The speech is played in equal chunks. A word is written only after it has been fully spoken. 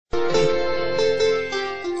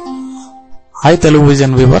Hi Telugu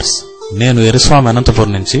vision viewers, నేను ఎరిస్వామి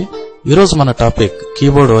అనంతపురం నుంచి. ఈరోజు మన టాపిక్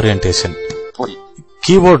కీబోర్డ్ ఓరియంటేషన్.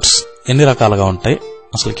 కీబోర్డ్స్ ఎన్ని రకాలుగా ఉంటాయి,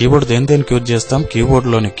 అసలు కీబోర్డ్ దేనికి యూజ్ చేస్తాం, కీబోర్డ్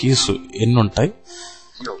లోని కీస్ ఎన్ని ఉంటాయి,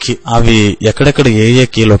 అవి ఎక్కడెక్కడ ఏ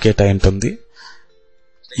కీ లొకేట్ అయి ఉంటుంది,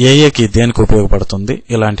 ఏ కీ దేనికి ఉపయోగపడుతుంది,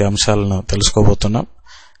 ఇలాంటి అంశాలను తెలుసుకోబోతున్నాం.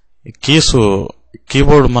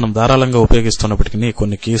 కీబోర్డ్ మనం ధారాళంగా ఉపయోగిస్తున్నప్పటికీ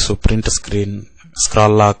కొన్ని keys print screen,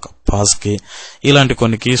 scroll lock, pass key ఇలాంటి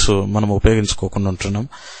కొన్ని కీస్ మనం ఉపయోగించుకోకుండా ఉంటున్నాం.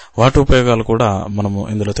 వాటి ఉపయోగాలు కూడా మనము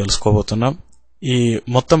ఇందులో తెలుసుకోబోతున్నాం. ఈ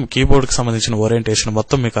మొత్తం కీబోర్డ్ కి సంబంధించిన ఓరియంటేషన్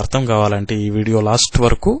మొత్తం మీకు అర్థం కావాలంటే ఈ వీడియో లాస్ట్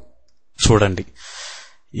వరకు చూడండి.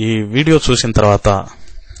 ఈ వీడియో చూసిన తర్వాత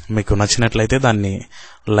మీకు నచ్చినట్లయితే దాన్ని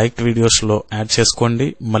లైక్ వీడియోస్ లో యాడ్ చేసుకోండి.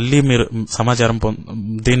 మళ్ళీ మీరు సమాచారం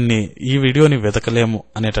ఈ వీడియోని వెతకలేము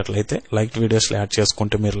అనేటట్లయితే లైక్ వీడియోస్ లో యాడ్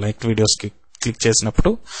చేసుకుంటే మీరు లైక్ వీడియోస్ కి క్లిక్ చేసినప్పుడు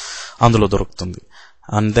అందులో దొరుకుతుంది.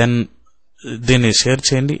 అండ్ దెన్ దీన్ని షేర్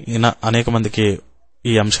చేయండి, అనేక మందికి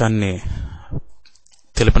ఈ అంశాన్ని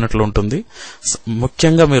తెలిపినట్లు ఉంటుంది.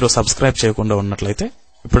 ముఖ్యంగా మీరు సబ్స్క్రైబ్ చేయకుండా ఉన్నట్లయితే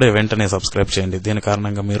ఇప్పుడే వెంటనే సబ్స్క్రైబ్ చేయండి. దీని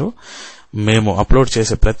కారణంగా మేము అప్లోడ్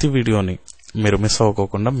చేసే ప్రతి వీడియోని మీరు మిస్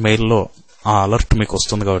అవ్వకోకుండా మెయిల్లో ఆ అలర్ట్ మీకు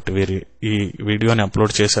వస్తుంది. కాబట్టి వీరు ఈ వీడియోని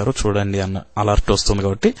అప్లోడ్ చేశారు చూడండి అన్న అలర్ట్ వస్తుంది.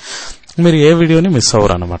 కాబట్టి మీరు ఏ వీడియోని మిస్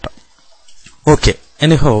అవ్వరు అన్నమాట. ఓకే,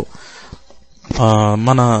 ఎనీహౌ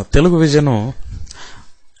మన తెలుగు విజన్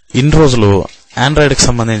ఇన్ని రోజులు ఆండ్రాయిడ్ కి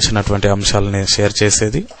సంబంధించినటువంటి అంశాలని షేర్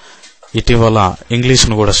చేసేది, ఇటీవల ఇంగ్లీష్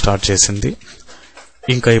ను కూడా స్టార్ట్ చేసింది,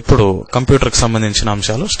 ఇంకా ఇప్పుడు కంప్యూటర్ కి సంబంధించిన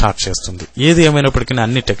అంశాలు స్టార్ట్ చేస్తుంది. ఏది ఏమైనప్పటికీ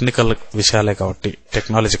అన్ని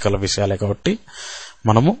టెక్నాలజికల్ విషయాలే కాబట్టి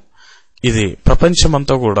మనము ఇది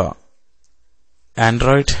ప్రపంచమంతా కూడా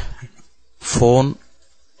ఆండ్రాయిడ్ ఫోన్,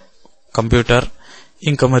 కంప్యూటర్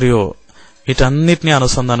ఇంకా మరియు వీటన్నిటిని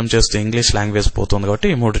అనుసంధానం చేస్తూ ఇంగ్లీష్ లాంగ్వేజ్ పోతుంది. కాబట్టి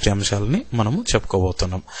ఈ మూడు అంశాలని మనము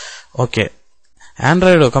చెప్పుకోబోతున్నాం. ఓకే,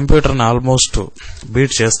 ఆండ్రాయిడ్ కంప్యూటర్ని ఆల్మోస్ట్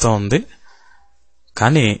బీట్ చేస్తూ ఉంది,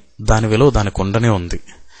 కానీ దాని విలువ దానికి ఉండనే ఉంది.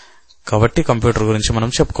 కాబట్టి కంప్యూటర్ గురించి మనం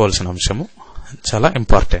చెప్పుకోవాల్సిన అంశము చాలా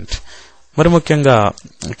ఇంపార్టెంట్. మరి ముఖ్యంగా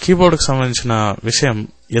కీబోర్డ్ కి సంబంధించిన విషయం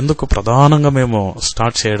ఎందుకు ప్రధానంగా మేము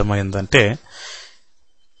స్టార్ట్ చేయడం అయిందంటే,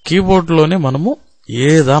 కీబోర్డ్ లోనే మనము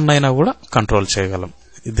ఏ దాన్నైనా కూడా కంట్రోల్ చేయగలం,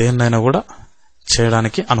 దేన్నైనా కూడా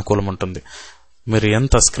చేయడానికి అనుకూలం ఉంటుంది. మీరు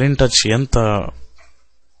ఎంత స్క్రీన్ టచ్, ఎంత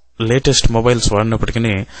లేటెస్ట్ మొబైల్స్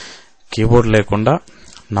వాడినప్పటికీ కీబోర్డ్ లేకుండా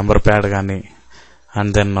నంబర్ ప్యాడ్ కానీ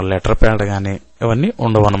అండ్ దెన్ లెటర్ ప్యాడ్ కానీ ఇవన్నీ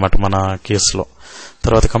ఉండవు అన్నమాట మన కీస్ లో.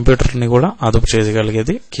 తర్వాత కంప్యూటర్ని కూడా అదుపు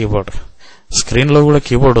చేయగలిగేది కీబోర్డ్. స్క్రీన్ లో కూడా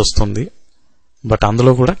కీబోర్డ్ వస్తుంది, బట్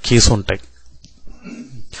అందులో కూడా కీస్ ఉంటాయి.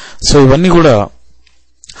 సో ఇవన్నీ కూడా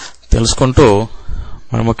తెలుసుకుంటూ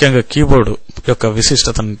మనం ముఖ్యంగా కీబోర్డ్ యొక్క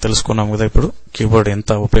విశిష్టతను తెలుసుకున్నాం కదా. ఇప్పుడు కీబోర్డ్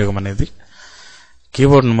ఎంత ఉపయోగం అనేది,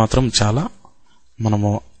 కీబోర్డ్ను మాత్రం చాలా మనము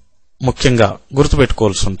ముఖ్యంగా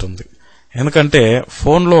గుర్తుపెట్టుకోవాల్సి ఉంటుంది. ఎందుకంటే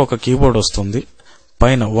ఫోన్లో ఒక కీబోర్డ్ వస్తుంది,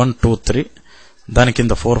 పైన 1 2 3, దాని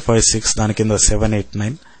కింద 4 5 6, దాని కింద 7 8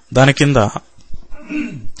 9, దాని కింద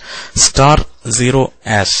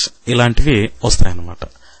 *0# ఇలాంటివి వస్తాయన్నమాట.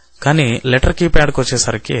 కానీ లెటర్ కీప్యాడ్కి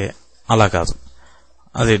వచ్చేసరికి అలా కాదు,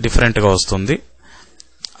 అది డిఫరెంట్ గా వస్తుంది.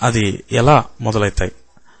 అది ఎలా మొదలవుతాయి,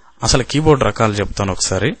 అసలు కీబోర్డ్ రకాలు చెప్తాను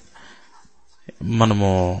ఒకసారి. మనము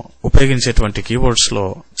ఉపయోగించేటువంటి కీబోర్డ్స్ లో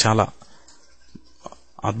చాలా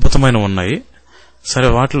అద్భుతమైన ఉన్నాయి. సరే,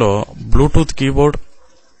 వాటిలో Bluetooth keyboard,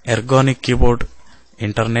 ఎర్గానిక్ keyboard,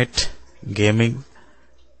 internet, gaming,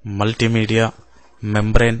 multimedia,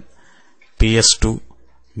 membrane, PS2,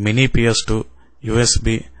 mini PS2, USB,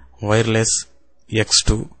 wireless,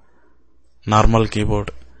 X2, normal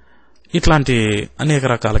keyboard, ఇట్లాంటి అనేక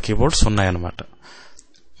రకాల కీబోర్డ్స్ ఉన్నాయన్నమాట.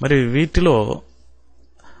 మరి వీటిలో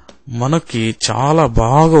మనకి చాలా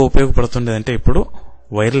బాగా ఉపయోగపడుతుండేదంటే ఇప్పుడు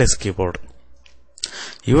వైర్లెస్ కీబోర్డ్.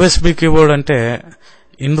 USB కీబోర్డ్ అంటే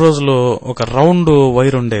ఇన్ని రోజులు ఒక రౌండ్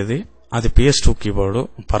వైర్ ఉండేది, అది PS2 కీబోర్డ్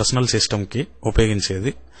పర్సనల్ సిస్టమ్ కి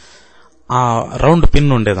ఉపయోగించేది. ఆ రౌండ్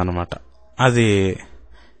పిన్ ఉండేదన్నమాట, అది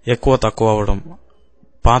ఎక్కువ తక్కువ అవడం,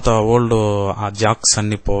 పాత ఓల్డ్ ఆ జాక్స్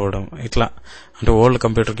అన్ని పోవడం, ఇట్లా అంటే ఓల్డ్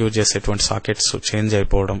కంప్యూటర్ కి యూజ్ చేసేటువంటి సాకెట్స్ చేంజ్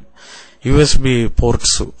అయిపోవడం, USB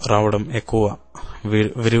పోర్ట్స్ రావడం, ఎక్కువ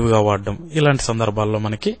విరివిగా వాడడం, ఇలాంటి సందర్భాల్లో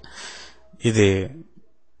మనకి ఇది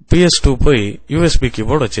PS2 పోయి USB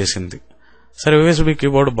కీబోర్డ్ వచ్చేసింది. సరే, USB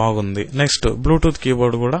కీబోర్డ్ బాగుంది. నెక్స్ట్ బ్లూటూత్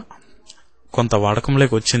కీబోర్డ్ కూడా కొంత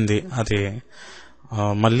వాడకంలోకి వచ్చింది, అది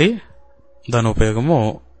మళ్ళీ దాని ఉపయోగము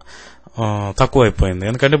తక్కువ అయిపోయింది,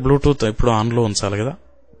 ఎందుకంటే బ్లూటూత్ ఇప్పుడు ఆన్లో ఉంచాలి కదా.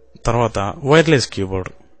 తర్వాత వైర్లెస్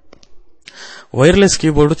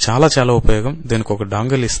కీబోర్డ్ చాలా చాలా ఉపయోగం. దీనికి ఒక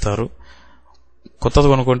డాంగిల్ ఇస్తారు, కొత్తది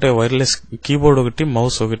కొనుక్కుంటే వైర్లెస్ కీబోర్డ్ ఒకటి,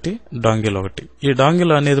 మౌస్ ఒకటి, డాంగిల్ ఒకటి. ఈ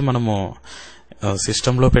డాంగిల్ అనేది మనము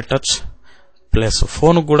సిస్టంలో పెట్టచ్చు, ప్లస్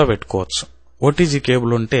ఫోన్ కూడా పెట్టుకోవచ్చు. ఓటీజీ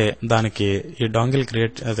కేబుల్ ఉంటే దానికి ఈ డాంగిల్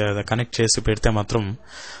కనెక్ట్ చేసి పెడితే మాత్రం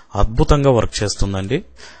అద్భుతంగా వర్క్ చేస్తుందండి.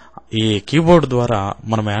 ఈ కీబోర్డ్ ద్వారా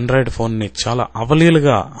మనం ఆండ్రాయిడ్ ఫోన్ ని చాలా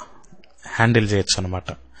అవలీలుగా హ్యాండిల్ చేయొచ్చు అనమాట.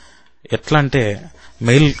 ఎట్లా అంటే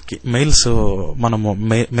మెయిల్స్ మనము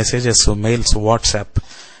messages, mails, WhatsApp,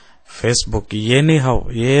 Facebook, anyhow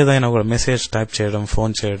ఏదైనా కూడా మెసేజ్ టైప్ చేయడం,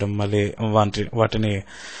 ఫోన్ చేయడం, మళ్ళీ వాటిని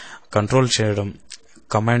కంట్రోల్ చేయడం,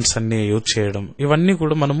 కమాండ్స్ అన్ని యూజ్ చేయడం, ఇవన్నీ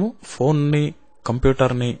కూడా మనము ఫోన్ని,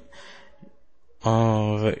 కంప్యూటర్ని,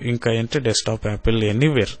 ఇంకా ఏంటి డెస్క్టాప్, యాపిల్,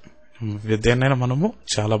 ఎనీవేర్ దేన్నైనా మనము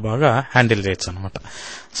చాలా బాగా హ్యాండిల్ చేయొచ్చు అనమాట.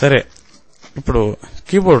 సరే, ఇప్పుడు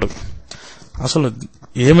కీబోర్డ్ అసలు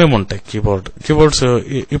ఏమేమి ఉంటాయి? కీబోర్డ్స్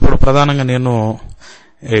ఇప్పుడు ప్రధానంగా నేను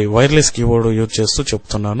వైర్లెస్ కీబోర్డ్ యూజ్ చేస్తూ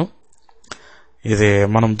చెప్తున్నాను. ఇది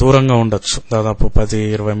మనం దూరంగా ఉండొచ్చు, దాదాపు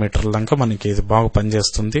 10-20 మీటర్ల దాకా మనకి ఇది బాగా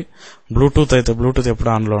పనిచేస్తుంది. బ్లూటూత్ అయితే బ్లూటూత్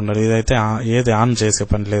ఎప్పుడు ఆన్ లో ఉండాలి. ఇదైతే ఏది ఆన్ చేసే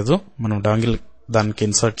పని లేదు, మనం డాంగిల్ దానికి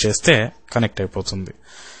ఇన్సర్ట్ చేస్తే కనెక్ట్ అయిపోతుంది.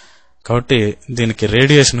 కాబట్టి దీనికి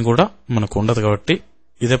రేడియేషన్ కూడా మనకు ఉండదు, కాబట్టి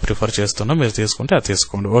ఇదే ప్రిఫర్ చేస్తున్నాం. మీరు తీసుకుంటే అది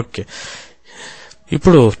తీసుకోండి. ఓకే,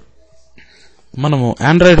 ఇప్పుడు మనము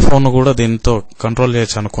ఆండ్రాయిడ్ ఫోన్ కూడా దీంతో కంట్రోల్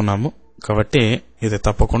చేయొచ్చు అనుకున్నాము. కాబట్టి ఇది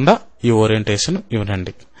తప్పకుండా ఈ ఓరియంటేషన్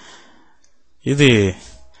ఇవ్వండి. ఇది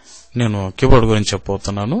నేను కీబోర్డ్ గురించి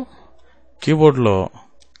చెప్పబోతున్నాను. కీబోర్డ్ లో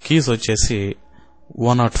కీస్ వచ్చేసి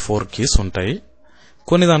 104 కీస్ ఉంటాయి.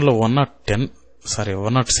 కొన్ని దాంట్లో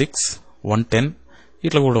 106, 110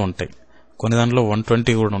 ఇట్లా కూడా ఉంటాయి. కొన్ని దాంట్లో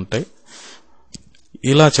 120 కూడా ఉంటాయి.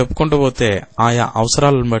 ఇలా చెప్పుకుంటూ పోతే ఆయా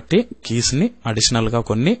అవసరాలను బట్టి కీస్ ని అడిషనల్ గా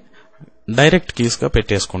కొన్ని డైరెక్ట్ కీస్ గా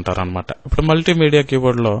పెట్టేసుకుంటారు అనమాట. ఇప్పుడు మల్టీమీడియా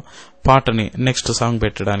కీబోర్డ్ లో పాటని నెక్స్ట్ సాంగ్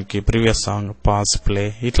పెట్టడానికి ప్రీవియస్ సాంగ్, పాజ్, ప్లే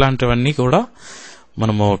ఇట్లాంటివన్నీ కూడా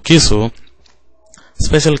మనము కీసు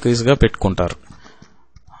స్పెషల్ కీస్ గా పెట్టుకుంటారు.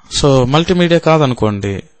 సో మల్టీమీడియా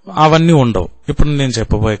కాదనుకోండి, అవన్నీ ఉండవు. ఇప్పుడు నేను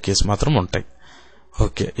చెప్పబోయే కీస్ మాత్రం ఉంటాయి.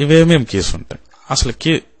 ఓకే, ఇవేమేం కీస్ ఉంటాయి? అసలు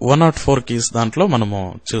 104 కీస్ దాంట్లో మనము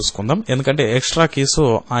చూసుకుందాం. ఎందుకంటే ఎక్స్ట్రా కీసు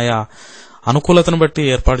ఆయా అనుకూలతను బట్టి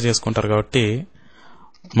ఏర్పాటు చేసుకుంటారు. కాబట్టి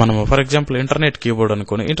మనము ఫర్ ఎగ్జాంపుల్ ఇంటర్నెట్ కీబోర్డ్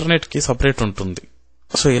అనుకోని, ఇంటర్నెట్ కి సపరేట్ ఉంటుంది.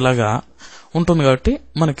 సో ఇలాగా ఉంటుంది కాబట్టి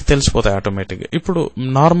మనకి తెలిసిపోతాయి ఆటోమేటిక్ గా. ఇప్పుడు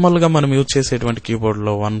నార్మల్ గా మనం యూజ్ చేసేటువంటి కీబోర్డ్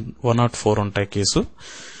లో 104 ఉంటాయి కీసు.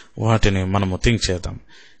 వాటిని మనము థింక్ చేద్దాం.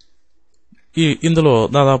 ఇందులో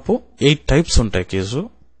దాదాపు 8 టైప్స్ ఉంటాయి కీసు.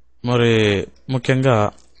 మరి ముఖ్యంగా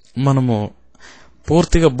మనము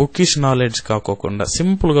పూర్తిగా బుకిష్ నాలెడ్జ్ కాకోకుండా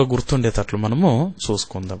సింపుల్ గా గుర్తుండేటట్లు మనము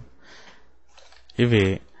చూసుకుందాం. ఇవి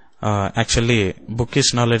యాక్చువల్లీ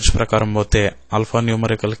బుకిష్ నాలెడ్జ్ ప్రకారం పోతే alpha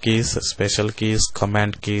numerical keys, special keys,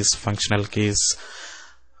 command keys, functional keys,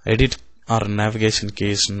 edit or navigation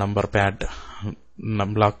keys, number pad,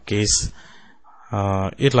 black keys,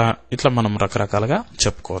 ఇట్లా మనం రకరకాలుగా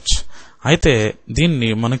చెప్పుకోవచ్చు. అయితే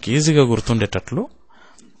దీన్ని మనకి ఈజీగా గుర్తుండేటట్లు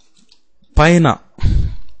పైన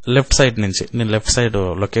లెఫ్ట్ సైడ్ నుంచి, నేను లెఫ్ట్ సైడ్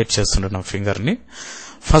లొకేట్ చేస్తుంటే నా ఫింగర్ ని,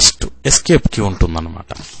 ఫస్ట్ ఎస్కేప్ కీ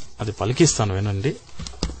ఉంటుందన్నమాట. అది పలికిస్తాను, వినండి.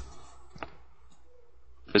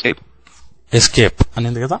 ఎస్కేప్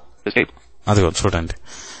అనింది కదా, అదిగో చూడండి,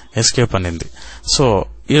 ఎస్కేప్ అనింది. సో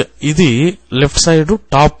ఇది లెఫ్ట్ సైడ్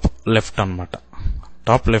టాప్ లెఫ్ట్ అన్నమాట.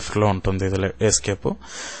 టాప్ లెఫ్ట్ లో ఉంటుంది ఇది ఎస్కేప్.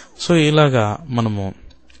 సో ఇలాగా మనము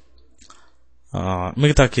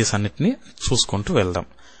మిగతా కీస్ అన్నిటిని చూసుకుంటూ వెళ్దాం.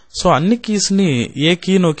 సో అన్ని కీస్ ని ఏ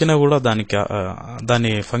కీ నొక్కినా కూడా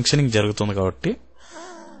దాని ఫంక్షనింగ్ జరుగుతుంది. కాబట్టి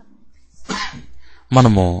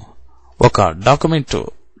మనము ఒక డాక్యుమెంట్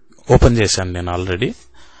ఓపెన్ చేశాను నేను ఆల్రెడీ.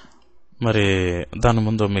 మరి దాని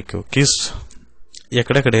ముందు మీకు కీస్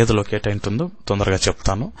ఎక్కడెక్కడ ఏది లొకేట్ అయింటుందో తొందరగా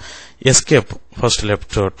చెప్తాను. ఎస్కేప్ ఫస్ట్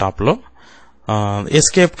లెఫ్ట్ టాప్ లో,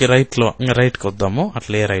 ఎస్కేప్ కి రైట్ కి వద్దాము.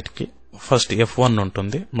 అట్లే రైట్ కి ఫస్ట్ F1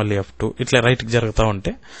 ఉంటుంది, మళ్ళీ F2, ఇట్లా రైట్ కి జరుగుతూ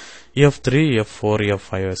ఉంటే F3, F4,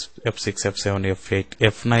 F5, F6, F7, F8,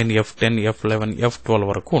 F9, F10, F11, F12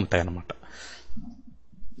 వరకు ఉంటాయి అన్నమాట.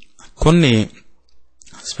 కొన్ని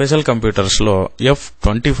స్పెషల్ కంప్యూటర్స్ లో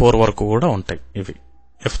F24 వరకు కూడా ఉంటాయి. ఇవి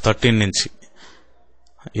F13 నుంచి.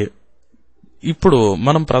 ఇప్పుడు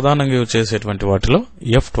మనం ప్రధానంగా యూజ్ చేసేటువంటి వాటిలో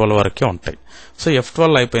F12 వరకే ఉంటాయి. సో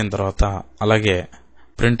F12 అయిపోయిన తర్వాత అలాగే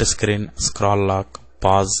print screen, scroll lock,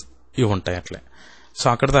 pause ఇవి ఉంటాయి అట్లే. సో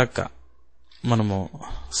అక్కడ దాకా మనము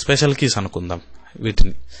స్పెషల్ కీస్ అనుకుందాం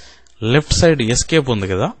వీటిని. లెఫ్ట్ సైడ్ ఎస్కేప్ ఉంది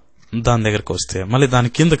కదా, దాని దగ్గరకు వస్తే మళ్ళీ దాని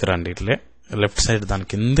కిందకి రండి. ఇట్లే లెఫ్ట్ సైడ్ దాని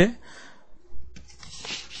కిందే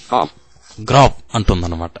గ్రాఫ్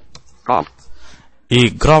అంటుందన్నమాట. ఈ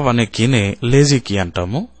గ్రాఫ్ అనే కీని లేజీ కీ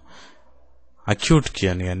అంటాము, అక్యూట్ కీ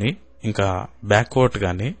అని ఇంకా బ్యాక్వర్డ్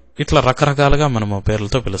గాని ఇట్లా రకరకాలుగా మనము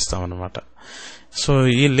పేర్లతో పిలుస్తాం అన్నమాట. సో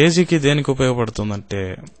ఈ లేజీ కీ దేనికి ఉపయోగపడుతుందంటే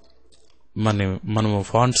మనము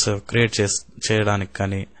ఫాంట్స్ క్రియేట్ చేయడానికి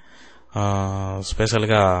కానీ,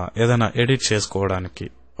 స్పెషల్గా ఏదైనా ఎడిట్ చేసుకోవడానికి,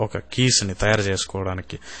 ఒక కీస్ ని తయారు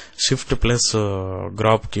చేసుకోవడానికి షిఫ్ట్ ప్లస్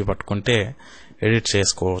గ్రాప్ కీ పట్టుకుంటే ఎడిట్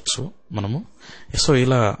చేసుకోవచ్చు మనము. సో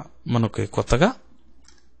ఇలా మనకి కొత్తగా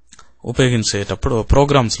ఉపయోగించేటప్పుడు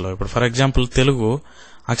ప్రోగ్రామ్స్ లో, ఇప్పుడు ఫర్ ఎగ్జాంపుల్ తెలుగు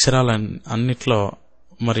అక్షరాల అన్నిట్లో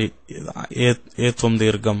మరి ఏ9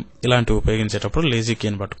 దీర్ఘం ఇలాంటివి ఉపయోగించేటప్పుడు లేజీ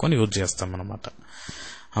కీని పట్టుకొని యూజ్ చేస్తాం అన్నమాట.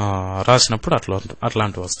 రాసినప్పుడు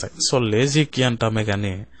అట్లాంటివి వస్తాయి. సో లేజీ కీ అంటామే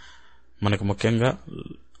గానీ మనకి ముఖ్యంగా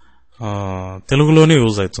తెలుగులోనే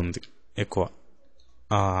యూజ్ అవుతుంది ఎక్కువ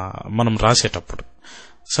మనం రాసేటప్పుడు.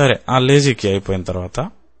 సరే, ఆ లేజీ కీ అయిపోయిన తర్వాత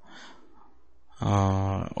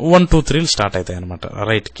 1 2 3 స్టార్ట్ అవుతాయి అనమాట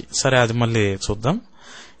రైట్ కి. సరే, అది మళ్ళీ చూద్దాం.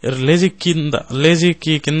 లేజీ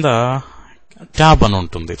కీ కింద ట్యాబ్ అని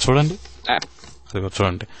ఉంటుంది చూడండి. అదిగో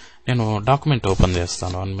చూడండి, నేను డాక్యుమెంట్ ఓపెన్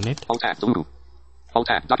చేస్తాను. 1 minute.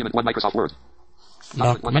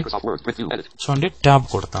 చూడండి, ట్యాబ్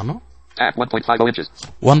కొడతాను.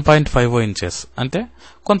 1.50 inches అంటే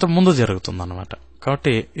కొంత ముందు జరుగుతుంది అనమాట.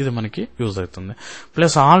 కాబట్టి ఇది మనకి యూజ్ అవుతుంది.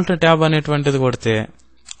 ప్లస్ ఆల్ట్ ట్యాబ్ అనేటువంటిది కొడితే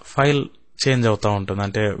ఫైల్ చేంజ్ అవుతా ఉంటుంది.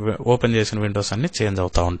 అంటే ఓపెన్ చేసిన విండోస్ అన్ని చేంజ్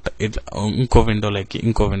అవుతా ఉంటాయి. ఇంకో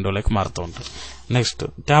విండోలోకి మారుతూ ఉంటాయి. నెక్స్ట్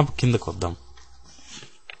ట్యాబ్ కిందకు వద్దాం.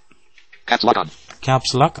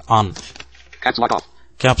 Caps lock on,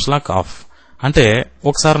 caps lock of. అంటే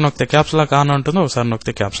ఒకసారి నొక్కితే క్యాప్స్ లాక్ ఆన్ ఉంటుంది, ఒకసారి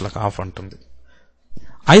నొక్కితే క్యాప్స్ లాక్ ఆఫ్ ఉంటుంది.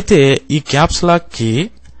 అయితే ఈ క్యాప్స్ లాక్ కి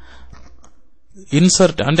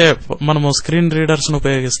ఇన్సర్ట్ అంటే మనము స్క్రీన్ రీడర్స్ ను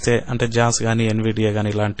ఉపయోగిస్తే, అంటే జాస్ గానీ ఎన్విడియా గానీ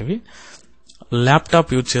ఇలాంటివి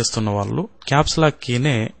ల్యాప్టాప్ యూజ్ చేస్తున్న వాళ్ళు క్యాప్స్ లాక్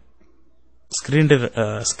కీనే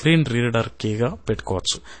స్క్రీన్ రీడర్ కీగా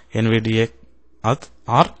పెట్టుకోవచ్చు. ఎన్విడియా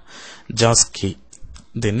ఆర్ జాస్ కీ,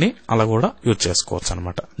 దీన్ని అలా కూడా యూజ్ చేసుకోవచ్చు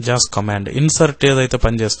అనమాట. జాస్ కమాండ్ ఇన్సర్ట్ ఏదైతే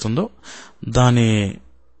పనిచేస్తుందో దాని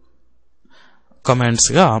కమాండ్స్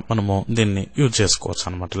గా మనము దీన్ని యూజ్ చేసుకోవచ్చు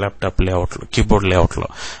అనమాట ల్యాప్టాప్ లేఅవుట్ లో, కీబోర్డ్ లేఅవుట్ లో.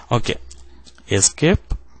 ఓకే, ఎస్కేప్,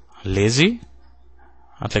 లేజీ,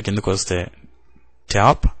 అట్లా కిందకు వస్తే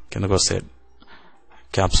ట్యాబ్, కిందకు వస్తే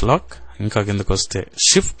క్యాప్స్ లాక్, ఇంకా కిందకు వస్తే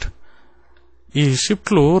షిఫ్ట్. ఈ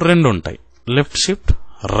షిఫ్ట్లు 2 ఉంటాయి, లెఫ్ట్ షిఫ్ట్,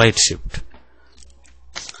 రైట్ షిఫ్ట్.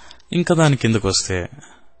 ఇంకా దాని కిందకు వస్తే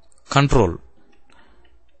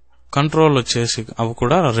కంట్రోల్ వచ్చేసి అవి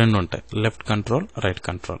కూడా 2 ఉంటాయి, లెఫ్ట్ కంట్రోల్, రైట్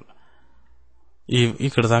కంట్రోల్.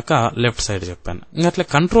 ఇక్కడ దాకా లెఫ్ట్ సైడ్ చెప్పాను. ఇంకా అట్లా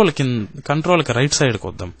కంట్రోల్ కి రైట్ సైడ్కి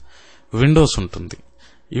వద్దాం. విండోస్ ఉంటుంది.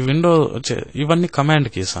 ఈ విండో ఇవన్నీ కమాండ్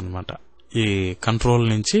కీస్ అన్నమాట. ఈ కంట్రోల్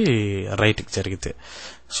నుంచి రైట్ కి జరిగితే,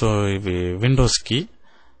 సో ఇవి విండోస్ కి.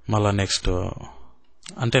 మళ్ళా నెక్స్ట్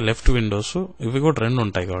అంటే లెఫ్ట్ విండోస్, ఇవి కూడా 2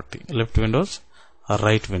 ఉంటాయి కాబట్టి లెఫ్ట్ విండోస్,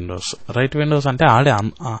 రైట్ విండోస్ అంటే ఆడే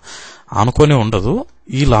ఆనుకొని ఉండదు,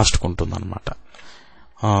 ఈ లాస్ట్ కు ఉంటుంది అనమాట.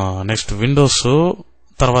 నెక్స్ట్ విండోస్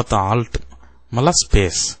తర్వాత ఆల్ట్, మళ్ళా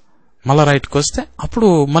స్పేస్, మళ్ళా రైట్ కి వస్తే అప్పుడు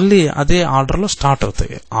మళ్ళీ అదే ఆర్డర్ లో స్టార్ట్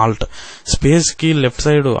అవుతాయి. ఆల్ట్ స్పేస్ కి లెఫ్ట్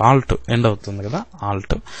సైడ్ ఆల్ట్ ఎండ్ అవుతుంది కదా,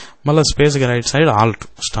 ఆల్ట్. మళ్ళా స్పేస్ కి రైట్ సైడ్ ఆల్ట్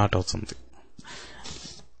స్టార్ట్ అవుతుంది.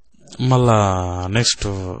 మళ్ళా నెక్స్ట్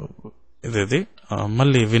ఇది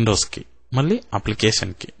మళ్ళీ విండోస్ కి, మళ్ళీ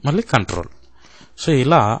అప్లికేషన్ కి, మళ్ళీ కంట్రోల్. సో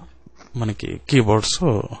ఇలా మనకి కీబోర్డ్స్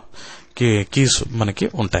కీస్ మనకి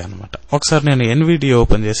ఉంటాయి అన్నమాట. ఒకసారి నేను ఎన్విడియా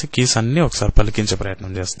ఓపెన్ చేసి కీస్ అన్ని ఒకసారి పలికించే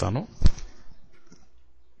ప్రయత్నం చేస్తాను.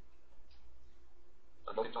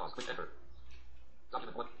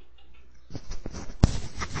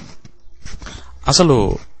 అసలు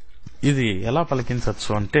ఇది ఎలా పలికించవచ్చు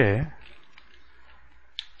అంటే,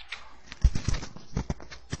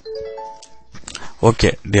 ఓకే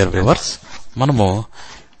డియర్ వ్యూవర్స్, మనము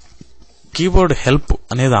కీబోర్డ్ హెల్ప్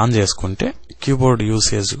అనేది ఆన్ చేసుకుంటే కీబోర్డ్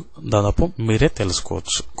యూసేజ్ దాదాపు మీరే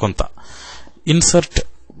తెలుసుకోవచ్చు కొంత.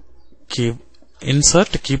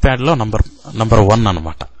 ఇన్సర్ట్ కీప్యాడ్ లో నంబర్ 1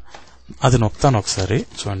 అనమాట. అది నొక్తాను ఒకసారి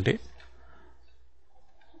చూడండి.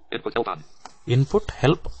 ఇన్పుట్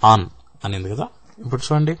హెల్ప్ ఆన్ అనింది కదా. ఇప్పుడు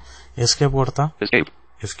చూడండి, ఎస్కేప్ కొడతా,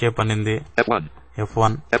 ఎస్కేప్ అనింది.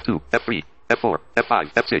 F1, F2, F3, F4, F5,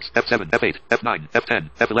 F6, F7, F8, F9, F10,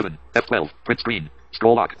 F11, F12, print screen,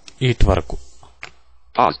 scroll lock. ఇటు వరకు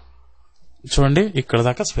Pause. చూడండి, ఇక్కడ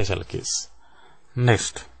దాకా special keys.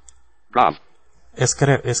 Next Grab.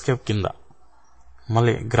 Escape కింద,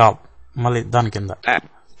 మళ్ళీ గ్రాబ్, మళ్ళీ దాని కింద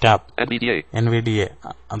ట్యాబ్, ఎన్విడిఏ.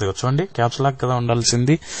 అదిగో చూడండి, క్యాప్స్ లాక్ కదా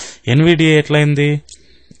ఉండాల్సింది. ఎన్విడిఏ ఎట్లయింది?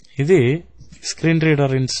 ఇది స్క్రీన్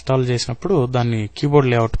రీడర్ ఇన్స్టాల్ చేసినప్పుడు దాన్ని కీబోర్డ్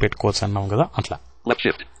లేఅవుట్ పెట్టుకోవచ్చు అన్నాం కదా, అట్లా.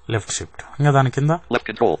 లెఫ్ట్ షిఫ్ట్, ఇంకా దాని కింద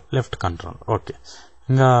లెఫ్ట్ కంట్రోల్. ఓకే,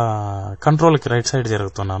 ఇంకా కంట్రోల్ కి right side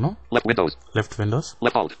జరుగుతున్నాను. Left Windows,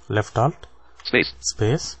 left Alt,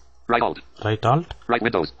 space, right Alt,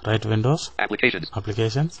 right Windows,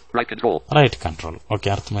 applications, right control. Okay,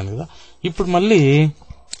 అర్థమైంది కదా. ఇప్పుడు మళ్ళీ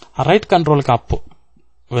ఆ రైట్ కంట్రోల్ కి అప్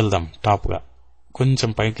వెళ్దాం టాప్ గా. కొంచెం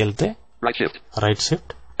పైకి వెళ్తే right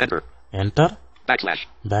shift, enter,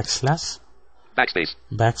 back slash,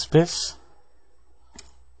 back space.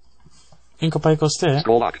 ఇంకా పైకి వస్తే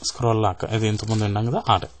స్క్రోల్ లాక్. ఇది ఇంతకుముందు విన్నాం కదా.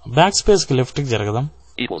 బ్యాక్ స్పేస్ కి లెఫ్ట్ కి జరగదాం.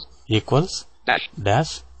 Equals,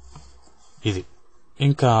 dash. ఇది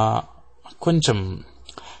ఇంకా కొంచెం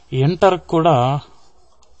ఎంటర్ కూడా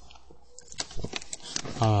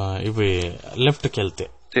ఇవి లెఫ్ట్ కి వెళ్తే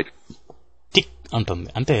టిక్ అంటుంది.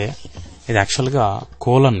 అంటే ఇది యాక్చువల్ గా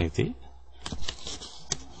కోలన్.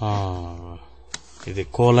 ఇది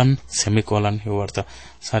కోలన్, సెమికోలన్ ఇవి వాడతాం.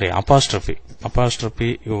 సారీ, అపాస్ట్రఫీ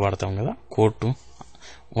ఇవి వాడతాం కదా, కోటు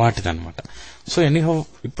వాటిదన్నమాట. సో ఎనీహౌ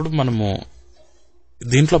ఇప్పుడు మనము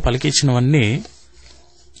దీంట్లో పలికిచ్చినవన్నీ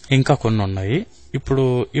ఇంకా కొన్ని ఉన్నాయి. ఇప్పుడు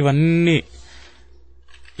ఇవన్నీ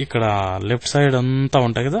ఇక్కడ లెఫ్ట్ సైడ్ అంతా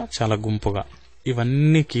ఉంటాయి కదా, చాలా గుంపుగా.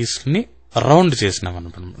 ఇవన్నీ కీస్ ని రౌండ్ చేసినాం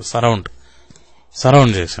అనమాట.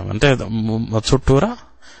 సరౌండ్ చేసాం అంటే చుట్టూరా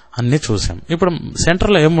అన్ని చూసాం. ఇప్పుడు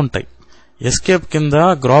సెంటర్ లో ఏముంటాయి? ఎస్కేప్ కింద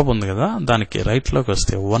గ్రాబ్ ఉంది కదా, దానికి రైట్ లోకి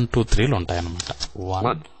వస్తే 1 2 3 ఉంటాయి అనమాట.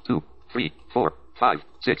 1 2 3 4 5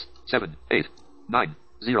 6 7 8 9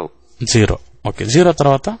 0. ఓకే, 0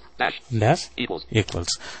 తర్వాత డాష్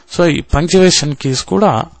ఈక్వల్స్. సో ఈ పంక్చువేషన్ కీస్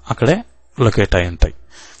కూడా అక్కడే లొకేట్ అయి ఉంటాయి.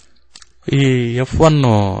 ఈ F1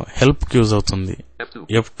 హెల్ప్ కి యూజ్ అవుతుంది,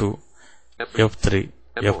 F2, F3,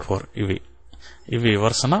 F4 ఇవి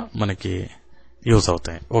వరుసన మనకి యూజ్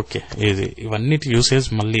అవుతాయి. ఓకే, ఇవన్నిటి యూసేజ్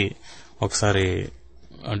మళ్ళీ ఒకసారి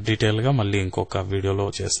డీటెయిల్ గా మళ్ళీ ఇంకొక వీడియోలో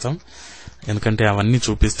చేస్తాం, ఎందుకంటే అవన్నీ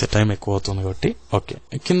చూపిస్తే టైం ఎక్కువ అవుతుంది కాబట్టి. ఓకే,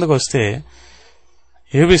 కిందకు వస్తే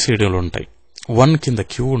ఏబిసిడీలు ఉంటాయి. 1 కింద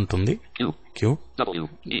క్యూ ఉంటుంది. క్యూ,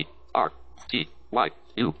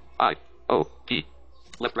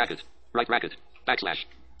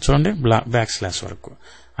 చూడండి బ్యాక్ స్లాష్ వరకు.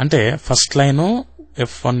 అంటే first line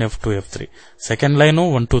F1, F2, F3, second line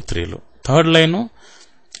 1 2 3, third line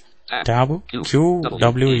tab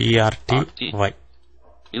QWERTY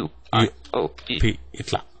P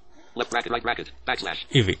ఇట్లా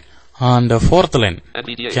ఇవి. అండ్ ఫోర్త్ లైన్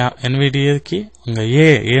NVDA కి ఇంకా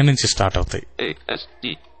ఏ నుంచి స్టార్ట్ అవుతాయి.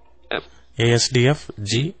 ASDF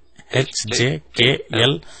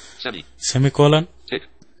GHJKL semicolon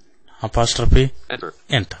apostrophe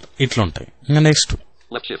enter ఇట్లుంటాయి. ఇంకా నెక్స్ట్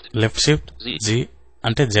లెఫ్ట్ షిఫ్ట్ G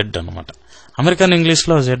అంటే Z అనమాట. అమెరికన్ ఇంగ్లీష్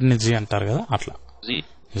లో Z ని G అంటారు కదా, అట్లా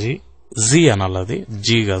Z అనాలి. అది G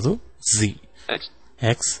కాదు, Z.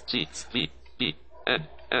 X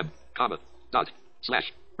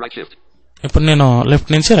ఇప్పుడు నేను లెఫ్ట్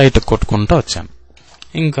నుంచి రైట్ కొట్టుకుంటూ వచ్చాను.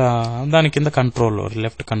 ఇంకా దాని కింద కంట్రోల్,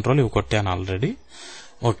 లెఫ్ట్ కంట్రోల్ ఇవి కొట్టాను ఆల్రెడీ.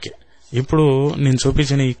 ఓకే, ఇప్పుడు నేను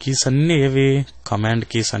చూపించిన ఈ కీస్ అన్ని ఏవి? కమాండ్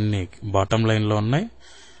కీస్ అన్ని బాటమ్ లైన్ లో ఉన్నాయి.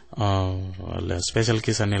 స్పెషల్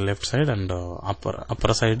కీస్ అన్ని left side and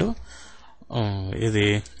upper side. ఇది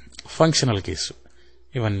ఫంక్షనల్ కీస్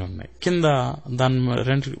ఇవన్నీ ఉన్నాయి. కింద దాని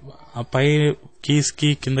రెండు పై కీస్ కి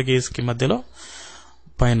కింద కీస్ కి మధ్యలో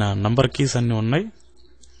పైన నంబర్ కీస్ అన్ని ఉన్నాయి.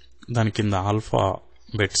 దాని కింద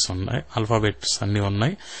ఆల్ఫాబెట్స్ అన్ని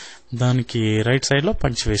ఉన్నాయి. దానికి రైట్ సైడ్ లో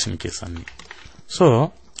పంక్చువేషన్ కీస్ అన్ని. సో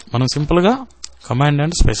మనం సింపుల్ గా command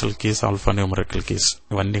and special keys, alpha numerical keys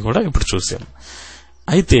ఇవన్నీ కూడా ఇప్పుడు చూసాం.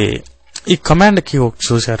 అయితే ఈ కమాండ్ కీ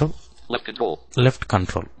చూశారు, లెఫ్ట్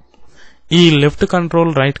కంట్రోల్. ఈ లెఫ్ట్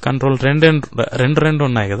కంట్రోల్, రైట్ కంట్రోల్ రెండు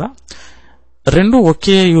ఉన్నాయి కదా, రెండు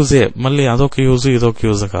ఒకే యూజే. మళ్ళీ అదొక యూజ్ ఇదొక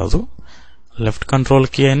యూజ్ కాదు. లెఫ్ట్ కంట్రోల్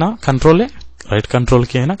కి అయినా కంట్రోలే, రైట్ కంట్రోల్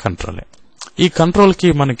కి అయినా కంట్రోలే. ఈ కంట్రోల్ కి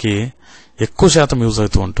మనకి ఎక్కువ శాతం యూజ్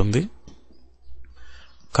అవుతూ ఉంటుంది.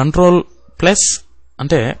 కంట్రోల్ ప్లస్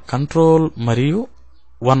అంటే కంట్రోల్ మరియు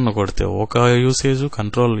 1 కొడితే ఒక యూసేజ్,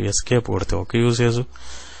 కంట్రోల్ ఎస్కేప్ కొడితే ఒక యూసేజ్,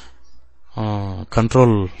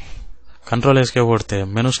 కంట్రోల్ ఎస్కేప్ కొడితే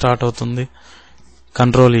మెనూ స్టార్ట్ అవుతుంది.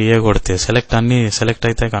 కంట్రోల్ ఏ కొడితే అన్ని సెలెక్ట్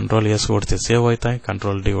అవుతాయి. కంట్రోల్ ఎస్ కొడితే సేవ్ అవుతాయి.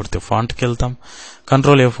 కంట్రోల్ డి కొడితే ఫాంట్ కి వెళ్తాం.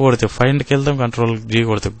 కంట్రోల్ F కొడితే ఫైండ్ కి వెళ్తాం. కంట్రోల్ G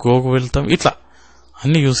కొడితే గోకు వెళ్తాం. ఇట్లా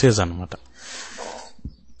అన్ని యూసేజ్ అనమాట.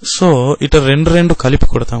 సో ఇట రెండు కలిపి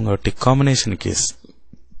కొడతాం కాబట్టి కాంబినేషన్ కీస్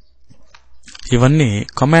ఇవన్నీ.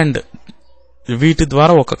 కమాండ్, వీటి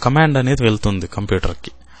ద్వారా ఒక కమాండ్ అనేది వెళ్తుంది కంప్యూటర్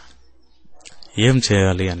కి, ఏం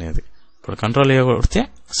చేయాలి అనేది. ఇప్పుడు కంట్రోల్ ఏ కొడితే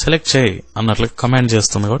సెలెక్ట్ చేయి అన్నట్లు కమాండ్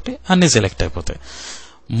చేస్తుంది కాబట్టి అన్ని సెలెక్ట్ అయిపోతాయి.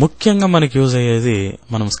 ముఖ్యంగా మనకి యూజ్ అయ్యేది,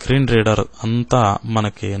 మనం స్క్రీన్ రీడర్ అంతా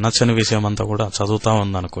మనకి నచ్చని విషయం అంతా కూడా చదువుతా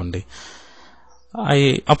ఉందనుకోండి,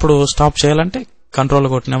 అప్పుడు స్టాప్ చేయాలంటే కంట్రోల్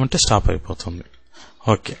కొట్టినామంటే స్టాప్ అయిపోతుంది.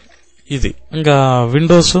 ఓకే, ఇది. ఇంకా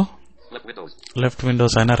విండోస్, లెఫ్ట్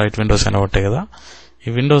విండోస్ అయినా రైట్ విండోస్ అయినా ఒకటే కదా. ఈ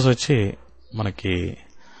విండోస్ వచ్చి మనకి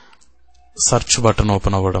సర్చ్ బటన్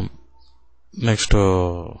ఓపెన్ అవ్వడం, నెక్స్ట్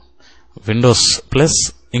విండోస్ ప్లస్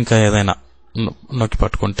ఇంకా ఏదైనా నొక్కి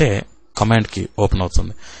పట్టుకుంటే కమాండ్ కి ఓపెన్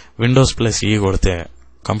అవుతుంది. విండోస్ ప్లస్ ఈ కొడితే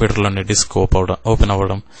కంప్యూటర్లోని డిస్క్ ఓపెన్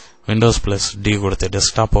అవ్వడం, విండోస్ ప్లస్ డి కొడితే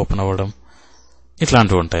డెస్క్టాప్ ఓపెన్ అవ్వడం,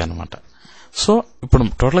 ఇట్లాంటివి ఉంటాయి అన్నమాట. సో ఇప్పుడు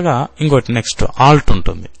టోటల్ గా ఇంకోటి నెక్స్ట్ ఆల్ట్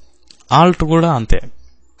ఉంటుంది. ఆల్ట్ కూడా అంతే,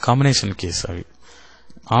 కాంబినేషన్ కీస్ అవి.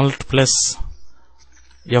 ఆల్ట్ ప్లస్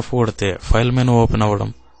ఎఫ్ కొడితే ఫైల్ మెనూ ఓపెన్ అవ్వడం,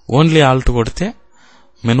 ఓన్లీ ఆల్ట్ కొడితే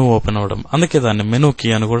మెనూ ఓపెన్ అవ్వడం, అందుకే దాన్ని మెనూ కీ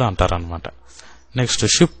అని కూడా అంటారనమాట. Next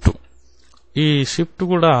shift. ఈ షిఫ్ట్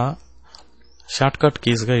కూడా షార్ట్ కట్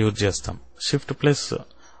కీస్ గా యూజ్ చేస్తాం. షిఫ్ట్ ప్లస్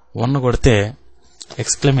 1 కొడితే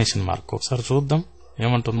ఎక్స్క్లమేషన్ మార్క్. ఒకసారి చూద్దాం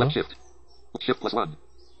ఏమంటుందో.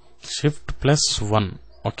 Shift plus 1.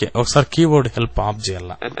 ఓకే, ఒకసారి కీబోర్డ్ హెల్ప్ ఆఫ్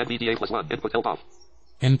చేయాల.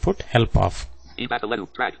 Input help of.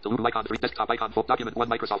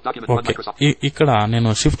 ఓకే, ఇక్కడ నేను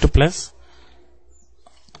షిఫ్ట్ ప్లస్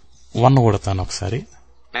 1 కొడతాను ఒకసారి.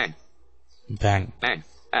 బ్యాంగ్.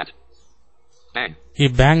 ఈ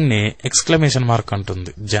బ్యాంగ్ ని ఎక్స్క్లమేషన్ మార్క్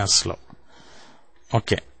అంటుంది జాస్ లో.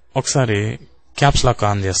 ఓకే, ఒకసారి క్యాప్స్ లాక్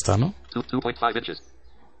ఆన్ చేస్తాను.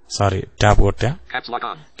 సారీ, ట్యాబ్ కొట్టా.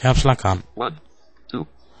 Caps lock on.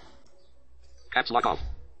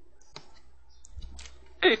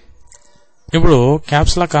 ఇప్పుడు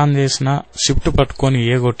క్యాప్స్ లాక్ ఆన్ చేసిన, షిఫ్ట్ పట్టుకొని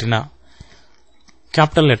ఏ కొట్టినా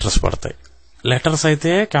క్యాపిటల్ లెటర్స్ పడతాయి. లెటర్స్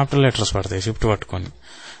అయితే క్యాపిటల్ లెటర్స్ పడతాయి షిఫ్ట్ పట్టుకొని.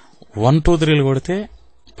 1, 2, 3 కొడితే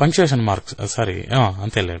పంక్చుయేషన్ మార్క్స్, సారీ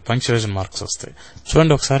అంతేలే, పంక్చుయేషన్ మార్క్స్ వస్తాయి.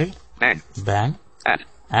 చూడండి ఒకసారి. బ్యాంగ్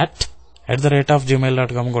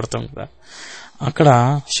 @gmail.com కొడతాం కదా, అక్కడ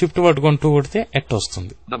షిఫ్ట్ పట్టుకొని 2 కొడితే ఎట్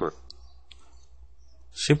వస్తుంది.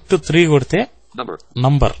 షిఫ్ట్ 3 కొడితే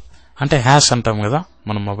నంబర్, అంటే హ్యాష్ అంటాం కదా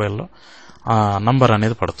మన మొబైల్లో, ఆ నంబర్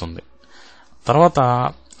అనేది పడుతుంది. తర్వాత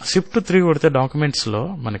షిఫ్ట్ 3 కొడితే డాక్యుమెంట్స్ లో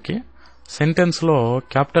మనకి సెంటెన్స్ లో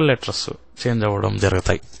క్యాపిటల్ లెటర్స్ చేంజ్ అవ్వడం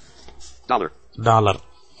జరుగుతాయి.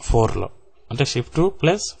 $4 లో, అంటే షిఫ్ట్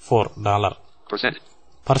ప్లస్ 4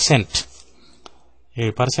 $%. ఈ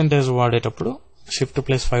పర్సెంటేజ్ వాడేటప్పుడు షిఫ్ట్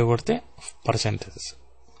ప్లస్ 5 కొడితే పర్సెంటేజ్.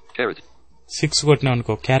 6 కొట్టినా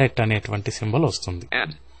అనుకో క్యారెట్ అనేటువంటి సింబల్ వస్తుంది.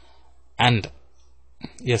 And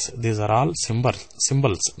yes, these are all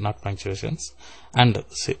symbols, not punctuations. And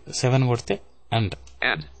 7 కొడితే and.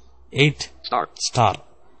 8 star.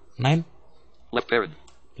 9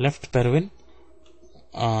 left పెర్విన్.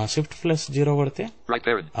 Shift plus 0 కొడితే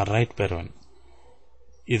రైట్ పెర్విన్.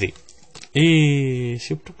 ఇది ఈ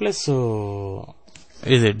షిఫ్ట్ ప్లస్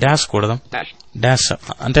ఇది డాష్ కూడదాం. డాష్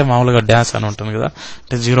అంటే మామూలుగా డాష్ అని ఉంటుంది కదా,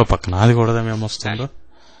 అంటే 0 పక్కన అది కూడదాం. ఏమొస్తుందో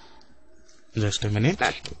జస్ట్ మినిట్.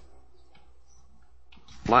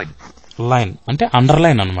 లైన్ అంటే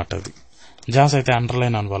అండర్లైన్ అనమాట. అది జాస్ అయితే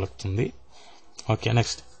అండర్లైన్ అని పలుకుతుంది. ఓకే,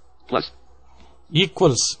 నెక్స్ట్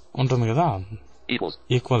ఈక్వల్స్ ఉంటుంది కదా,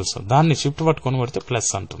 ఈక్వల్స్, దాన్ని షిఫ్ట్ పట్టుకొని కొడితే ప్లస్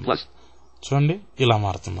అంటుంది. చూడండి ఇలా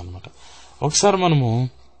మారుతుంది అనమాట. ఒకసారి మనము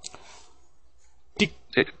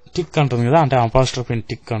టిక్ అంటుంది కదా, అంటే అపాస్ట్రఫీ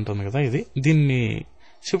టిక్ అంటుంది కదా, దీన్ని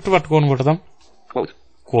షిఫ్ట్ పట్టుకొని కొడదాం.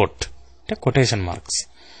 కోట్ అంటే కొటేషన్ మార్క్స్.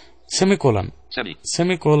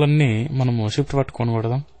 సెమికోలన్ ని మనము షిఫ్ట్ పట్టుకొని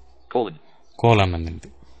కొడదాం. కోలన్ అనేది.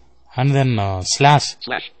 And then slash.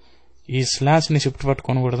 ఈ స్లాష్ ని షిఫ్ట్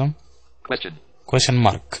పట్టుకొని కొడదాం. Question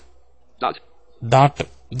mark. డాట్,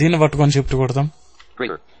 దీన్ని పట్టుకొని షిఫ్ట్ కొడదాం.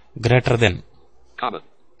 Greater than.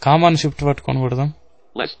 కామాన్ షిఫ్ట్ పట్టుకొని కొడదాం.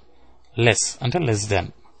 లెస్ అంటే లెస్ దాన్.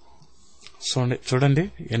 చూడండి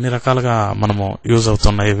ఎన్ని రకాలుగా మనము యూజ్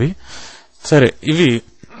అవుతున్నాయి ఇవి. సరే, ఇవి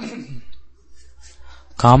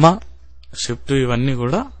కామా, షిఫ్ట్, ఇవన్నీ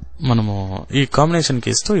కూడా మనము ఈ కాంబినేషన్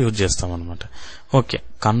కీస్ తో యూజ్ చేస్తాం అనమాట. ఓకే,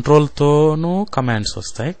 కంట్రోల్ తోనూ కమాండ్స్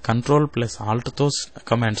వస్తాయి, కంట్రోల్ ప్లస్ ఆల్ట్ తో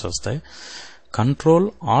కమాండ్స్ వస్తాయి, కంట్రోల్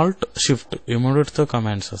ఆల్ట్ షిఫ్ట్ ఈ మూడిటితో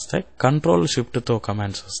కమాండ్స్ వస్తాయి, కంట్రోల్ షిఫ్ట్ తో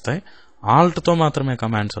కమాండ్స్ వస్తాయి, ఆల్ట్ తో మాత్రమే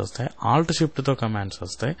కమాండ్స్ వస్తాయి, ఆల్ట్ షిఫ్ట్ తో కమాండ్స్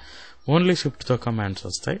వస్తాయి, ఓన్లీ షిఫ్ట్ తో కమాండ్స్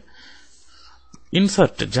వస్తాయి.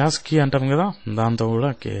 ఇన్సర్ట్ జాస్ కీ అంటాం కదా, దాంతో కూడా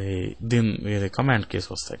దీని కమాండ్ కీస్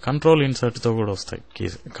వస్తాయి. కంట్రోల్ ఇన్సర్ట్ తో కూడా వస్తాయి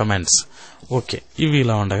కమాండ్స్. ఓకే, ఇవి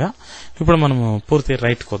ఇలా ఉండగా ఇప్పుడు మనము పూర్తి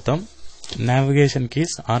right కొద్దాం. Navigation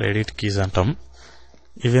keys or edit keys అంటాం.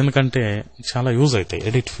 ఇవి ఎందుకంటే చాలా యూజ్ అవుతాయి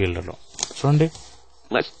ఎడిట్ ఫీల్డ్ లో. చూడండి,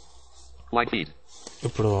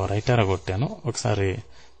 ఇప్పుడు రైట్ ఏరో కొట్టాను. ఒకసారి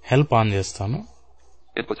హెల్ప్ ఆన్ చేస్తాను.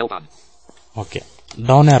 ఓకే,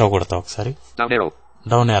 డౌన్ ఏరో కొడతా. ఒకసారి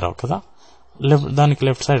డౌన్ ఏరో కదా, దానికి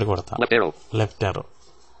లెఫ్ట్ సైడ్ కొడతా. లెఫ్ట్ ఏరో,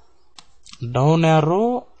 డౌన్ ఏరో,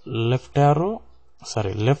 లెఫ్ట్ ఏరో,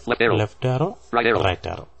 సారీ లెఫ్ట్ ఏరో, రైట్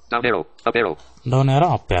ఏరో, డౌన్ ఏరో,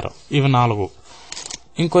 అప్ ఏరో, ఇవి 4.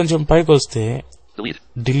 ఇంకొంచెం పైకి వస్తే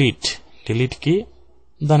డిలీట్ కి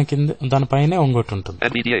దానిపైనే ఇంకోటి ఉంటుంది,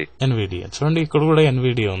 ఎన్విడిఏ. చూడండి, ఇక్కడ కూడా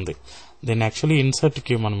ఎన్విడిఏ ఉంది. దీన్ని యాక్చువల్లీ ఇన్సర్ట్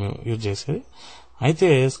కి మనం యూజ్ చేసేది. అయితే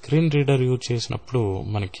స్క్రీన్ రీడర్ యూజ్ చేసినప్పుడు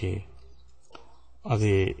మనకి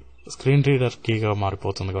అది స్క్రీన్ రీడర్ కీగా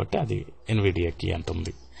మారిపోతుంది కాబట్టి అది ఎన్విడియా కీ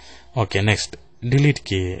అంటుంది. Okay, next delete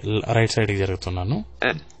key right side కి జరుగుతున్నాను.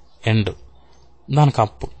 ఎండ్ దానికి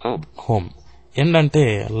అప్, హోమ్. ఎండ్ అంటే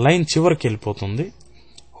లైన్ చివరికి వెళ్ళిపోతుంది,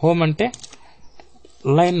 హోమ్ అంటే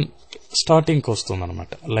లైన్ స్టార్టింగ్ కి వస్తుంది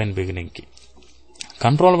అనమాట, లైన్ బిగినింగ్ కి.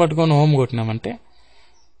 కంట్రోల్ పట్టుకొని హోమ్ కొట్టినామంటే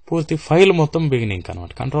పూర్తి ఫైల్ మొత్తం బిగినింగ్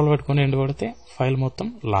అనమాట. కంట్రోల్ పట్టుకొని ఎండ్ కొడితే ఫైల్ మొత్తం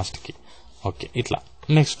లాస్ట్ కి. ఓకే, ఇట్లా.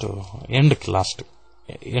 నెక్స్ట్ ఎండ్ కి లాస్ట్,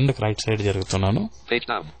 ఎండ్ కి రైట్ సైడ్ జరుగుతున్నాను.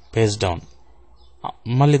 పేజ్ డౌన్,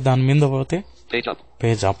 మళ్ళీ దాని మీద పోతే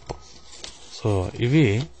పేజ్ అప్. సో ఇవి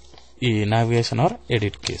ఈ navigation or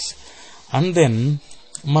edit keys. And then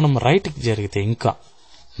మనం రైట్ కి జరిగితే ఇంకా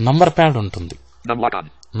నంబర్ ప్యాడ్ ఉంటుంది.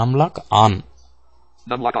 నమ్లాక్ ఆన్,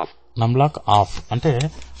 నమ్లాక్ ఆఫ్ అంటే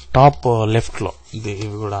టాప్ లెఫ్ట్ లో.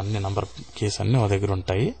 ఇవి కూడా అన్ని నంబర్ కీస్ అన్ని ఒక దగ్గర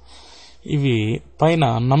ఉంటాయి. ఇవి పైన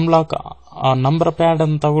నమ్లాక్, ఆ నంబర్ ప్యాడ్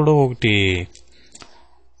అంతా కూడా ఒకటి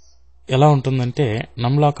ఎలా ఉంటుందంటే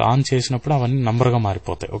నమ్లాక్ ఆన్ చేసినప్పుడు అవన్నీ నంబర్ గా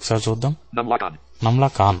మారిపోతాయి. ఒకసారి చూద్దాం.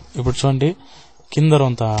 నమ్లాక్ ఆన్. ఇప్పుడు చూడండి, కింద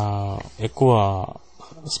అంత ఎక్కువ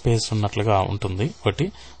స్పేస్ ఉన్నట్లుగా ఉంటుంది ఒకటి,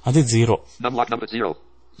 అది 0.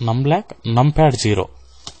 నంప్యాడ్ 0.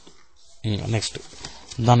 నెక్స్ట్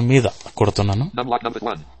దాని మీద కొడుతున్నాను.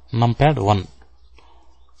 నంప్యాడ్ 1.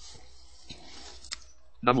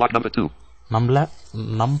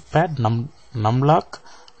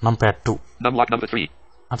 నంప్యాడ్ 2.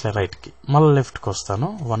 అట్లా రైట్ కి. మళ్ళీ లెఫ్ట్ కి వస్తాను.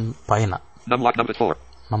 1 పైన నంప్యాడ్ 4.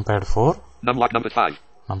 నంప్యాడ్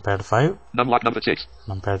 5.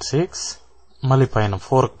 నంప్యాడ్ 6. మళ్ళీ పైన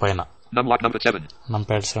 4 పైన నంప్యాడ్ 7.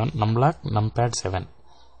 నంప్యాడ్ 7.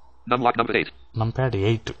 నంప్యాడ్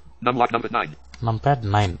 8. నంప్యాడ్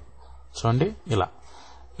 9. చూడండి ఇలా.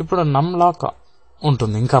 ఇప్పుడు నమ్లాక్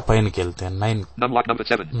ఉంటుంది ఇంకా పైనకి వెళ్తే 9.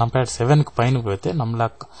 నంప్యాడ్ 7 కి పైన పోతే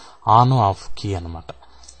నమ్లాక్ ఆన్ ఆఫ్ కీ అనమాట.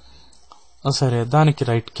 సరే, దానికి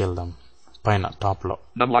రైట్ కి వెళ్దాం. పైన టాప్ లో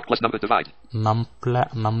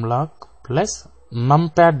నమ్లాక్ ప్లస్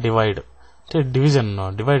నంప్యాడ్ డివైడ్ అంటే డివిజన్,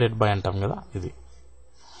 డివైడెడ్ బై అంటాం కదా ఇది.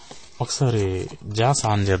 ఒకసారి జాస్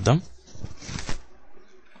ఆన్ చేద్దాం.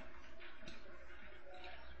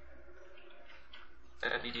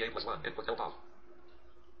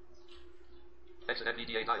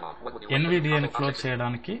 ఎన్విడిఏని క్లోజ్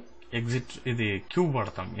చేయడానికి ఎగ్జిట్ ఇది క్యూ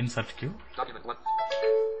పడతాం, ఇన్సర్ట్ క్యూ.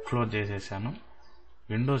 క్లోజ్ చేసేసాను.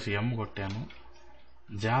 విండోస్ ఎం కొట్టాను,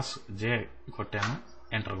 జాస్ జే కొట్టాను,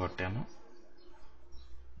 ఎంటర్ కొట్టాను.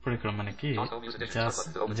 ఇప్పుడు ఇక్కడ మనకి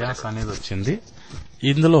జాస్ అనేది వచ్చింది.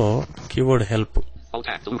 ఇందులో కీబోర్డ్ హెల్ప్,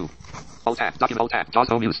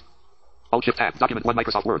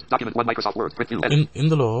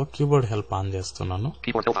 ఇందులో కీబోర్డ్ హెల్ప్ ఆన్ చేస్తున్నాను.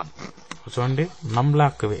 చూడండి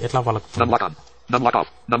నమ్లాక్ ఎట్లా పలుకుతుంది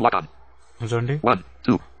చూడండి,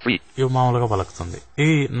 ఇవి మామూలుగా పలుకుతుంది. ఈ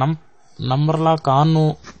number lock on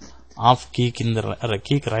off key కింద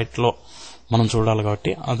కీకి రైట్ లో మనం చూడాలి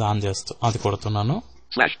కాబట్టి అది ఆన్ చేస్తూ అది కొడుతున్నాను.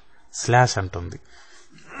 స్లాష్ అంటుంది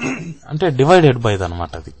అంటే డివైడెడ్ బై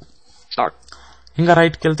అనమాట అది. ఇంకా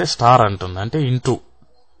రైట్ కి వెళ్తే స్టార్ అంటుంది అంటే ఇంటూ.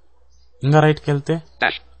 ఇంకా రైట్ కి వెళ్తే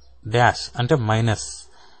డాష్ అంటే మైనస్.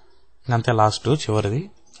 అంతే లాస్ట్ చివరిది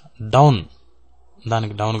డౌన్.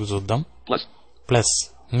 దానికి డౌన్ కి చూద్దాం. ప్లస్.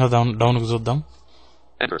 ఇంకా డౌన్ కి చూద్దాం.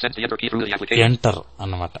 ఎంటర్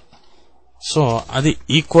అన్నమాట. సో అది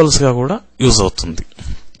ఈక్వల్స్ గా కూడా యూజ్ అవుతుంది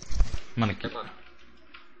మనకి.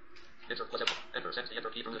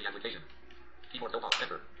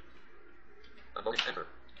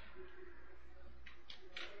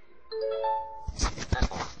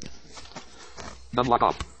 Numlock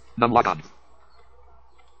off. Numlock on.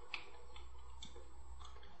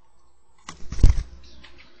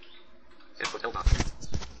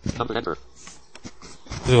 Number enter.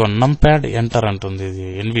 ఇదిగో నంప్యాడ్ ఎంటర్ అంటుంది. ఇది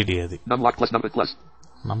ఎన్విడియా అది. Numlock plus number plus.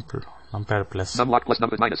 Numpad plus. Numlock plus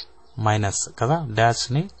number minus. Minus కదా, డాష్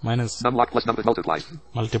ని minus. Numlock plus number multiply.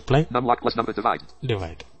 Multiply. Numlock plus number divide.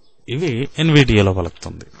 Divide. ఇవి ఎన్విడియాలో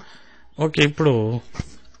పలుకుతుంది. Okay, ఇప్పుడు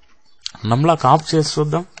నమ్లాక్ of చేసి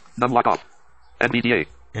చూద్దాం. Numlock off. NVDA.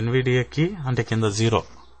 NVDA కి అంటే కింద 0.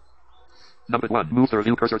 Number 1. Move the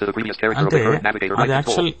review cursor to the previous character of the current navigator. అది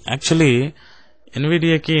యాక్చువల్లీ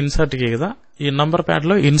NVDA కి ఇన్సర్ట్ కి కదా, ఈ నంబర్ ప్యాడ్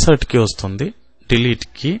లో ఇన్సర్ట్ కి వస్తుంది, డిలీట్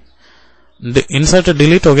కి. ఇన్సర్ట్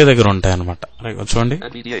డిలీట్ ఒకే దగ్గర ఉంటాయి అనమాట. చూడండి,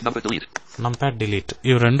 నంప్యాడ్ డిలీట్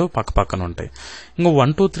ఇవి రెండు పక్క పక్కన ఉంటాయి. ఇంకో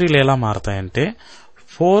 1 2 3 ఎలా మారతాయంటే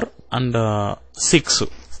 4 and 6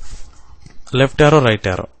 left arrow right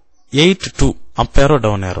arrow, 8 2 up arrow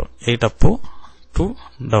down arrow, 8 up 2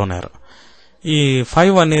 down arrow. ఈ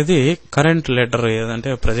 5 అనేది కరెంట్ లెటర్ ఏదంటే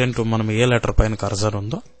ప్రెజెంట్ మనం ఏ లెటర్ పైన కర్సర్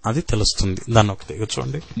ఉందో అది తెలుస్తుంది. దాన్ని ఒకటి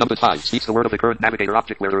చూడండి. Number 5 speaks the word of the current navigator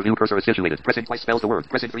object where the review cursor is situated. Pressing twice spells the word.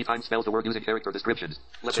 Pressing 3 times spells the word using character descriptions.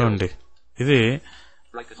 చూడండి, ఇది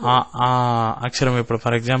ఆ అక్షరం ఇప్పుడు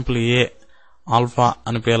ఫర్ ఎగ్జాంపుల్ ఏ ఆల్ఫా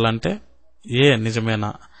అని పేర్లంటే ఏ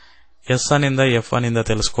నిజమేనా, yes అనిందా F అనిందా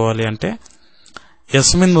తెలుసుకోవాలి అంటే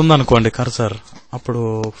yes మీద ఉందనుకోండి కర్సర్, అప్పుడు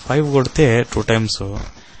 5 కొడితే 2 టైమ్స్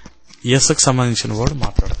ఎస్కి సంబంధించిన వర్డ్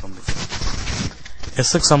మాట్లాడుతుంది,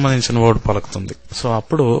 ఎస్కి సంబంధించిన వర్డ్ పలుకుతుంది. సో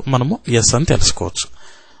అప్పుడు మనము ఎస్ అని తెలుసుకోవచ్చు.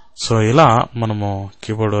 సో ఇలా మనము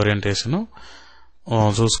కీబోర్డ్ ఓరియంటేషన్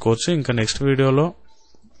చూసుకోవచ్చు. ఇంకా నెక్స్ట్ వీడియోలో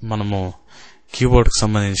మనము కీబోర్డ్కి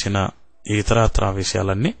సంబంధించిన ఇతరత్ర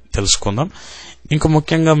విషయాలన్నీ తెలుసుకుందాం. ఇంకా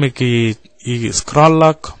ముఖ్యంగా మీకు ఈ scroll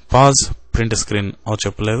lock, pause, print screen అవి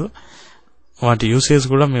చెప్పలేదు. వాటి యూసేజ్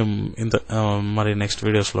కూడా మేము మరి నెక్స్ట్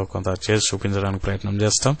వీడియోస్ లో కొంత చేసి చూపించడానికి ప్రయత్నం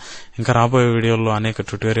చేస్తాం. ఇంకా రాబోయే వీడియోల్లో అనేక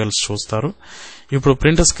ట్యుటోరియల్స్ చూస్తారు. ఇప్పుడు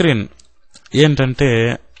ప్రింట్ స్క్రీన్ ఏంటంటే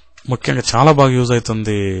ముఖ్యంగా చాలా బాగా యూజ్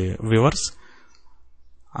అవుతుంది వ్యూవర్స్.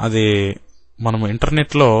 అది మనం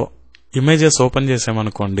ఇంటర్నెట్ లో ఇమేజెస్ ఓపెన్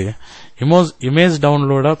చేసామనుకోండి, ఇమేజ్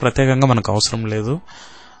డౌన్లోడ్ ప్రత్యేకంగా మనకు అవసరం లేదు.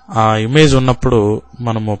 ఆ ఇమేజ్ ఉన్నప్పుడు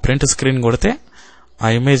మనము ప్రింట్ స్క్రీన్ కొడితే ఆ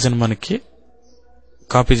ఇమేజ్ ని మనకి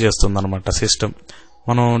కాపీ చేస్తుంది అనమాట సిస్టమ్.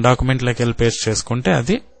 మనం డాక్యుమెంట్లోకి వెళ్ళి పేస్ట్ చేసుకుంటే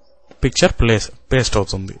అది పిక్చర్ పేస్ట్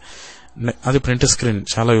అవుతుంది. అది ప్రింట్ స్క్రీన్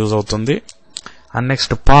చాలా యూజ్ అవుతుంది. అండ్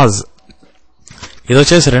నెక్స్ట్ పాజ్, ఇది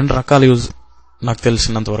వచ్చేసి 2 రకాల యూజ్ నాకు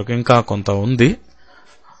తెలిసినంత వరకు, ఇంకా కొంత ఉంది.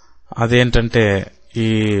 అదేంటంటే ఈ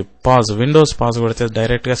పాజ్, విండోస్ పాజ్ కొడితే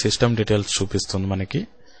డైరెక్ట్ గా సిస్టమ్ డీటెయిల్స్ చూపిస్తుంది మనకి.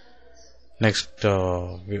 నెక్స్ట్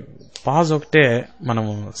పాజ్ ఒకటే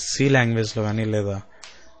మనము సి లాంగ్వేజ్ లో కానీ లేదా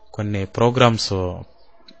కొన్ని ప్రోగ్రామ్స్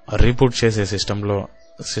రీబూట్ చేసే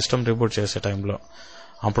సిస్టమ్ రీబూట్ చేసే టైంలో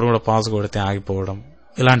అప్పుడు కూడా పాజ్ కొడితే ఆగిపోవడం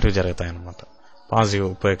ఇలాంటివి జరుగుతాయి అన్నమాట. పాజ్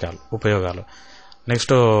ఉపయోగాలు.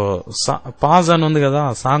 నెక్స్ట్ పాజ్ అని ఉంది కదా,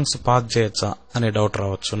 సాంగ్స్ పాజ్ చేయొచ్చా అనే డౌట్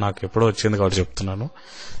రావచ్చు. నాకు ఎప్పుడో వచ్చింది కాబట్టి చెప్తున్నాను.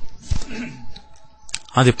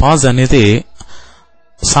 అది పాజ్ అనేది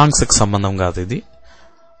సాంగ్స్ కి సంబంధం కాదు ఇది.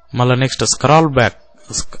 మళ్ళీ next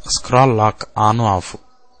scroll lock on off,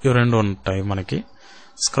 ఇవి 2 ఉంటాయి మనకి.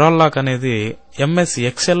 స్క్రాల్ లాక్ అనేది ఎంఎస్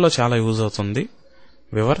ఎక్సెల్ లో చాలా యూజ్ అవుతుంది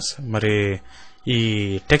వ్యూవర్స్. మరి ఈ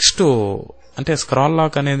టెక్స్ట్ అంటే స్క్రాల్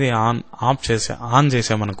లాక్ అనేది ఆన్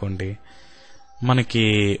చేసామనుకోండి, మనకి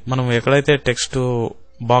మనం ఎక్కడైతే టెక్స్ట్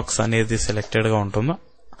బాక్స్ అనేది సెలెక్టెడ్ గా ఉంటుందో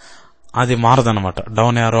అది మారదనమాట.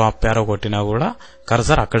 డౌన్ యారో అప్ యారో కొట్టినా కూడా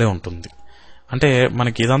కర్సర్ అక్కడే ఉంటుంది. అంటే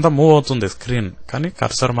మనకి ఇదంతా మూవ్ అవుతుంది స్క్రీన్, కానీ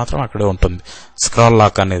కర్సర్ మాత్రం అక్కడే ఉంటుంది. స్క్రాల్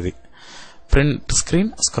లాక్ అనేది ప్రింట్ స్క్రీన్,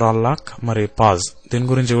 స్క్రాల్ లాక్, మరి పాజ్, దీని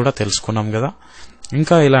గురించి కూడా తెలుసుకున్నాం కదా.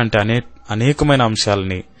 ఇంకా ఇలాంటి అనేకమైన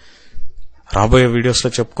అంశాలని రాబోయే వీడియోస్ లో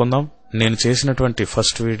చెప్పుకుందాం. నేను చేసినటువంటి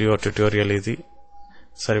ఫస్ట్ వీడియో ట్యుటోరియల్ ఇది.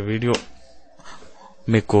 సరే, వీడియో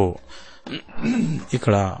మీకు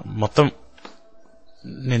ఇక్కడ మొత్తం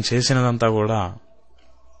నేను చేసినదంతా కూడా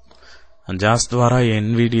జాస్ ద్వారా,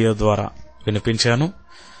 ఎన్విడియో ద్వారా వినిపించాను.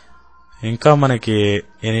 ఇంకా మనకి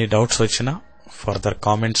ఎనీ డౌట్స్ వచ్చినా ఫర్దర్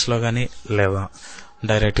కామెంట్స్ లో గానీ లేదా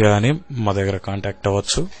డైరెక్ట్ గా గానీ మా దగ్గర కాంటాక్ట్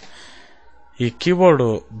అవ్వచ్చు. ఈ కీబోర్డ్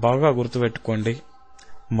బాగా గుర్తుపెట్టుకోండి,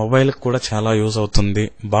 మొబైల్ కూడా చాలా యూజ్ అవుతుంది.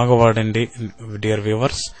 బాగా వాడండి డియర్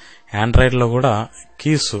వ్యూవర్స్. ఆండ్రాయిడ్ లో కూడా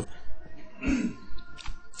కీస్,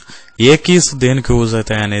 ఏ కీస్ దేనికి యూజ్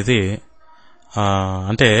అవుతాయి అనేది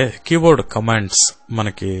అంటే కీబోర్డ్ కమాండ్స్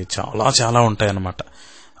మనకి చాలా చాలా ఉంటాయి అన్నమాట.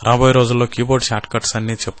 రాబోయే రోజుల్లో కీబోర్డ్ షార్ట్ కట్స్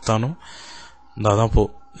అన్ని చెప్తాను. దాదాపు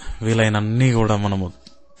వీలైనన్ని కూడా మనము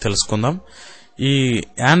తెలుసుకుందాం. ఈ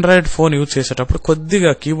ఆండ్రాయిడ్ ఫోన్ యూజ్ చేసేటప్పుడు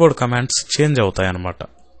కొద్దిగా కీబోర్డ్ కమాండ్స్ చేంజ్ అవుతాయి అన్నమాట.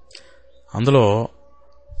 అందులో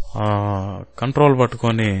కంట్రోల్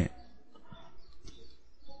పట్టుకొని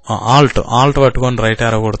ఆల్ట్ పట్టుకొని రైట్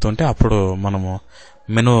యారో కొడుతుంటే అప్పుడు మనము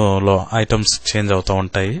మెనూలో ఐటమ్స్ చేంజ్ అవుతూ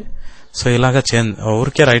ఉంటాయి. సో ఇలాగా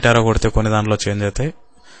ఊరికే రైట్ యారో కొడితే కొన్ని దాంట్లో చేంజ్ అవుతాయి.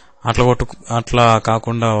 అట్లా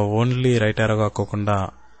కాకుండా ఓన్లీ రైట్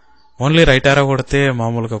యారో కొడితే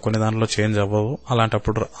మామూలుగా కొన్ని దాంట్లో చేంజ్ అవ్వవు.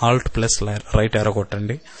 అలాంటప్పుడు ఆల్ట్ ప్లస్ రైట్ యారో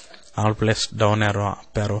కొట్టండి, Alt plus down arrow,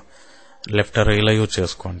 up arrow, left arrow ఇలా యూజ్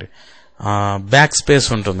చేసుకోండి. బ్యాక్ స్పేస్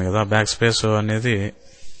ఉంటుంది కదా, బ్యాక్ స్పేస్ అనేది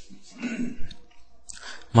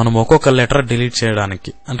మనం ఒక్కొక్క లెటర్ డిలీట్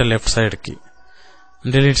చేయడానికి, అంటే లెఫ్ట్ సైడ్ కి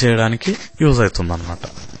డిలీట్ చేయడానికి యూజ్ అవుతుంది అనమాట.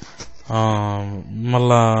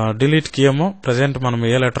 మళ్ళా డిలీట్ కి ఏమో ప్రజెంట్ మనం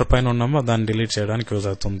ఏ లెటర్ పైన ఉన్నామో దాన్ని డిలీట్ చేయడానికి యూజ్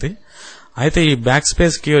అవుతుంది. అయితే ఈ బ్యాక్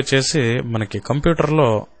స్పేస్ కీ వచ్చేసి మనకి కంప్యూటర్ లో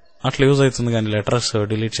అట్లా యూజ్ అవుతుంది, కానీ లెటర్స్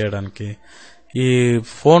డిలీట్ చేయడానికి ఈ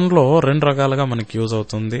ఫోన్ లో 2 రకాలుగా మనకి యూజ్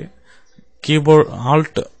అవుతుంది. Keyboard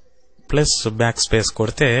Alt plus back space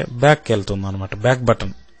కొడితే బ్యాక్ వెళ్తుంది అనమాట, back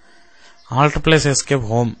button. Alt plus escape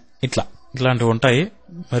home, ఇట్లా ఇలాంటివి ఉంటాయి.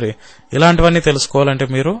 మరి ఇలాంటివన్నీ తెలుసుకోవాలంటే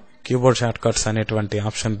మీరు కీబోర్డ్ షార్ట్ కట్స్ అనేటువంటి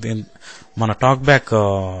ఆప్షన్ మన టాక్ బ్యాక్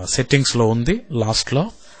సెట్టింగ్స్ లో ఉంది, లాస్ట్ లో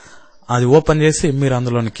అది ఓపెన్ చేసి మీరు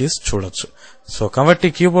అందులోని కీస్ చూడొచ్చు. సో కాబట్టి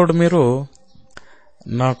కీబోర్డ్ మీరు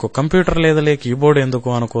నాకు కంప్యూటర్ లేదలే కీబోర్డ్ ఎందుకు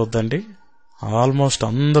అనుకోవద్దండి. ఆల్మోస్ట్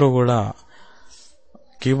అందరూ కూడా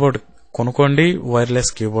కీబోర్డ్ కొనుక్కోండి,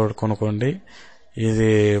 వైర్లెస్ కీబోర్డ్ కొనుక్కోండి.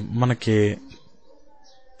 ఇది మనకి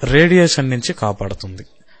రేడియేషన్ నుంచి కాపాడుతుంది.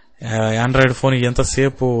 ఆండ్రాయిడ్ ఫోన్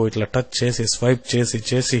ఎంతసేపు ఇట్లా టచ్ చేసి స్వైప్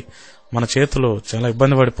చేసి మన చేతులు చాలా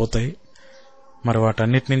ఇబ్బంది పడిపోతాయి. మరి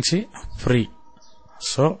వాటన్నిటి నుంచి free.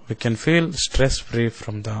 So we can feel stress free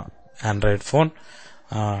from the Android phone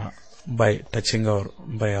by touching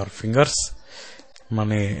by our fingers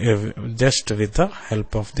just with the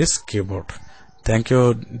help of this keyboard. Thank you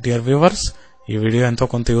dear viewers. ఈ వీడియో ఎంతో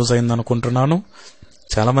కొంత యూజ్ అయింది అనుకుంటున్నాను.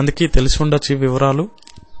 చాలా మందికి తెలిసి ఉండొచ్చు ఈ వివరాలు,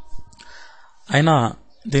 అయినా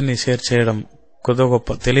దీన్ని షేర్ చేయడం కొద్దిగా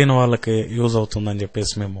గొప్ప తెలియని వాళ్ళకి యూజ్ అవుతుందని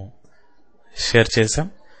చెప్పేసి మేము షేర్ చేశాం.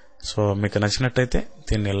 సో మీకు నచ్చినట్టయితే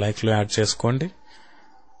దీన్ని లైక్లో యాడ్ చేసుకోండి,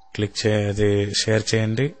 షేర్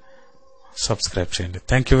చేయండి, సబ్స్క్రైబ్ చేయండి.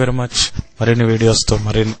 Thank you very much. మరిన్ని వీడియోస్తో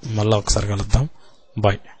మళ్ళా ఒకసారి కలుద్దాం.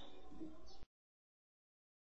 బాయ్.